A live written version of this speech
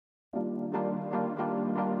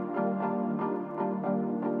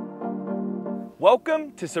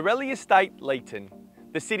Welcome to Sorelli Estate, Leeton.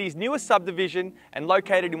 The city's newest subdivision and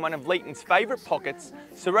located in one of Leeton's favourite pockets,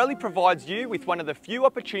 Sorelli provides you with one of the few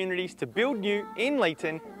opportunities to build new in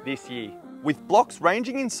Leeton this year. With blocks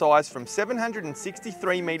ranging in size from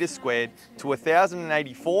 763 metres squared to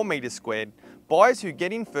 1,084 metres squared, buyers who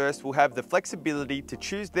get in first will have the flexibility to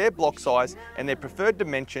choose their block size and their preferred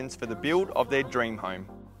dimensions for the build of their dream home.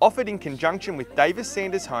 Offered in conjunction with Davis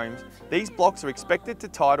Sanders Homes, these blocks are expected to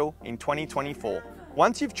title in 2024.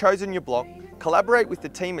 Once you've chosen your block, collaborate with the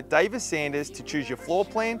team at Davis Sanders to choose your floor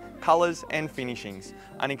plan, colours and finishings.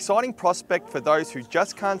 An exciting prospect for those who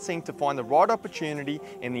just can't seem to find the right opportunity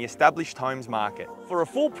in the established homes market. For a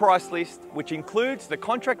full price list, which includes the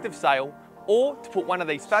contract of sale, or to put one of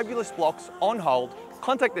these fabulous blocks on hold,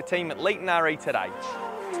 contact the team at Leeton RE today.